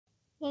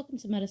Welcome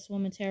to Medicine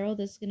Woman Tarot.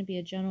 This is going to be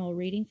a general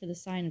reading for the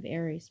sign of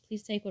Aries.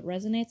 Please take what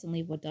resonates and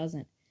leave what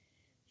doesn't.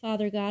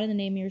 Father God, in the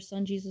name of your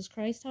Son, Jesus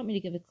Christ, help me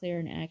to give a clear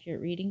and accurate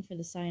reading for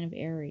the sign of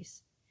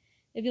Aries.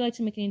 If you'd like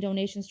to make any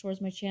donations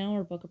towards my channel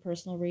or book a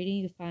personal reading,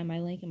 you can find my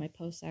link in my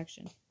post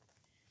section.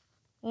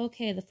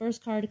 Okay, the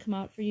first card to come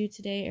out for you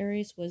today,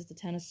 Aries, was the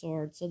Ten of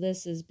Swords. So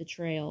this is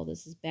betrayal.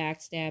 This is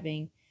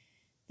backstabbing.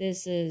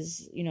 This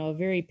is, a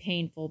very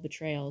painful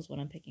betrayal is what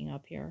I'm picking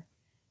up here.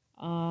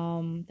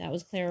 That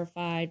was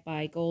clarified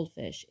by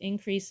Goldfish.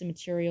 Increase in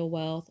material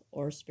wealth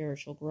or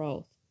spiritual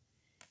growth.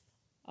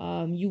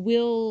 You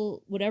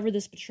will, whatever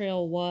this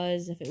betrayal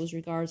was, if it was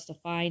regards to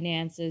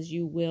finances,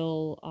 you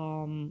will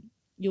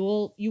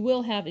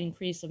have an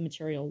increase of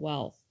material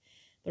wealth.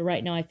 But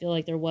right now I feel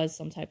like there was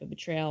some type of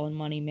betrayal and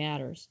money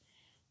matters.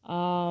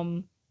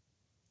 The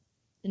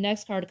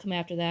next card to come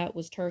after that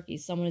was Turkey.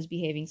 Someone is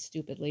behaving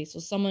stupidly. So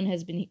someone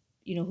has been,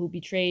 who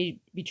betrayed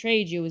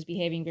you is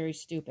behaving very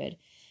stupid.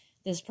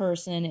 This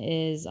person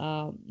is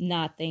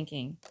not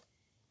thinking.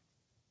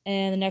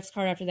 And the next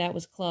card after that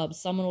was Clubs.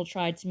 Someone will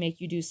try to make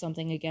you do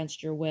something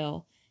against your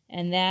will.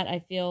 And that, I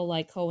feel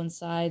like,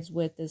 coincides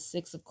with the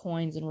Six of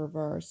Coins in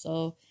reverse.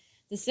 So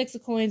the Six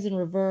of Coins in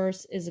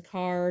reverse is a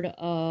card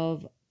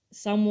of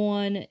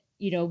someone,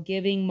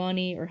 giving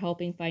money or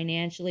helping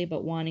financially,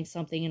 but wanting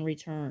something in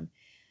return.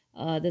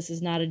 This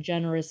is not a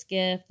generous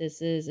gift.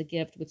 This is a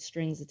gift with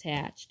strings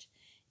attached.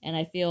 And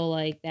I feel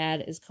like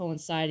that is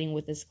coinciding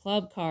with this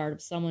Club card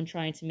of someone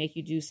trying to make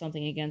you do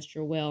something against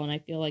your will. And I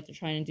feel like they're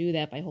trying to do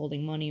that by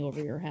holding money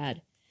over your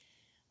head.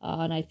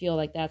 And I feel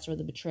like that's where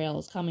the betrayal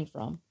is coming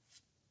from.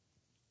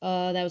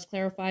 That was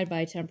clarified by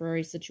a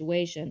temporary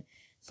situation.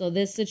 So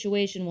this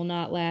situation will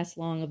not last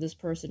long of this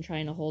person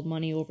trying to hold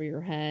money over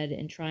your head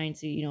and trying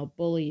to,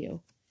 bully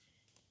you.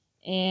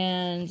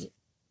 And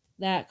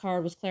that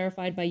card was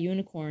clarified by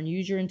Unicorn.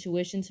 Use your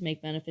intuition to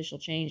make beneficial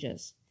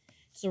changes.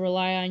 So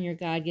rely on your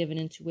God-given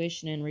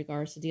intuition in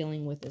regards to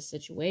dealing with this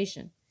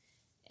situation.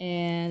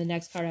 And the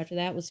next card after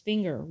that was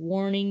Finger,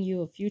 warning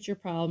you of future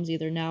problems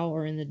either now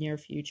or in the near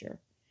future.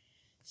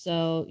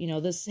 So,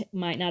 this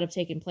might not have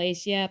taken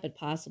place yet, but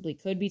possibly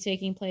could be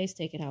taking place.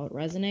 Take it how it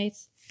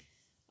resonates.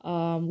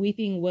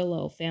 Weeping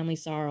Willow, family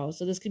sorrow.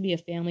 So this could be a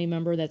family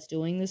member that's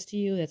doing this to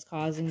you, that's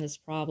causing this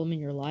problem in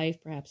your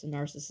life, perhaps a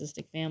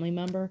narcissistic family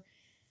member.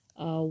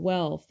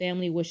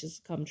 Family wishes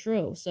come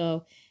true.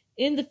 So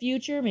in the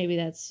future, maybe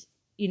that's,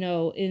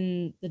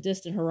 in the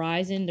distant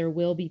horizon, there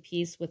will be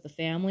peace with the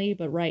family.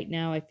 But right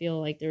now, I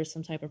feel like there's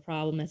some type of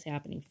problem that's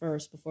happening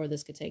first before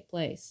this could take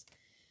place.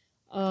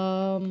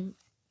 The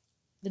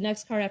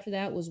next card after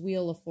that was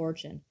Wheel of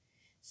Fortune.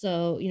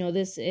 So,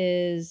 this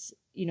is,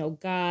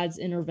 God's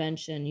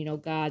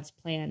intervention, God's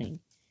planning.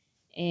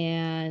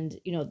 And,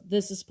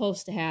 this is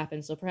supposed to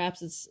happen. So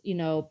perhaps it's,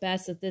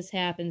 best that this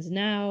happens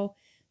now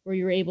where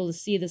you're able to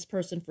see this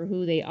person for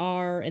who they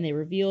are and they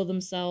reveal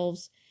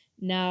themselves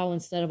now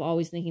instead of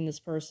always thinking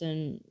this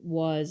person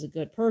was a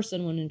good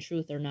person when in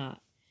truth they're not.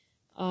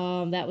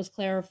 That was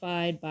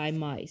clarified by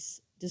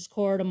Mice.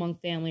 Discord among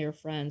family or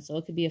friends. So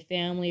it could be a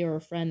family or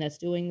a friend that's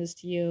doing this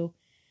to you.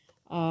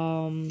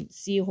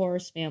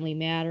 Seahorse, family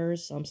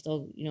matters. So I'm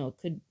still,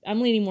 I'm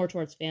leaning more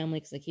towards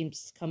family because it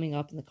keeps coming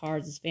up in the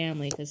cards as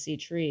family, because see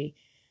tree,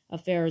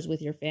 affairs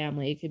with your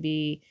family. It could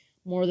be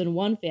more than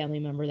one family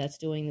member that's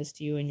doing this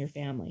to you and your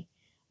family.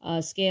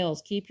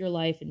 Scales, keep your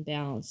life in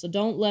balance. So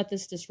don't let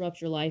this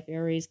disrupt your life,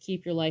 Aries.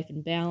 Keep your life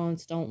in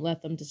balance. Don't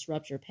let them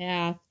disrupt your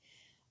path.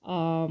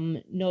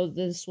 Know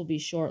this will be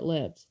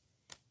short-lived.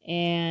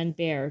 And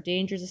Bear,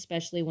 dangers,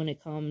 especially when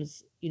it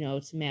comes,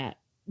 to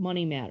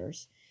money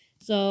matters.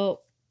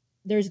 So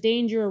there's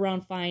danger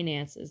around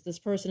finances. This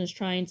person is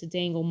trying to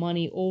dangle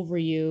money over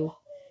you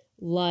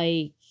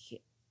like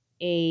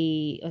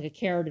a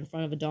carrot in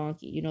front of a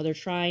donkey. They're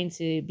trying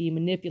to be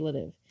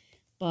manipulative.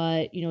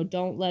 But,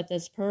 don't let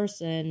this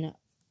person,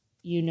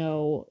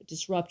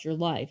 disrupt your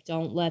life.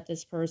 Don't let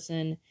this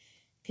person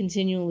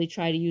continually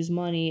try to use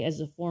money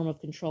as a form of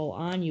control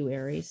on you,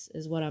 Aries,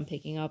 is what I'm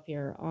picking up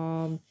here.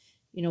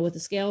 With the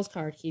Scales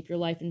card, keep your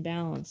life in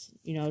balance.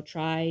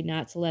 Try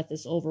not to let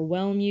this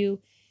overwhelm you.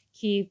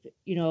 Keep,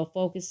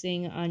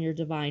 focusing on your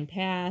divine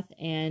path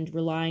and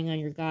relying on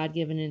your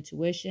God-given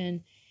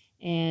intuition.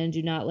 And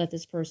do not let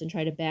this person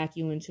try to back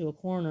you into a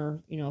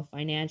corner,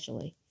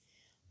 financially.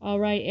 All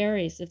right,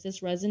 Aries, if this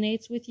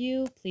resonates with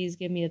you, please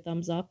give me a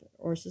thumbs up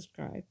or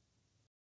subscribe.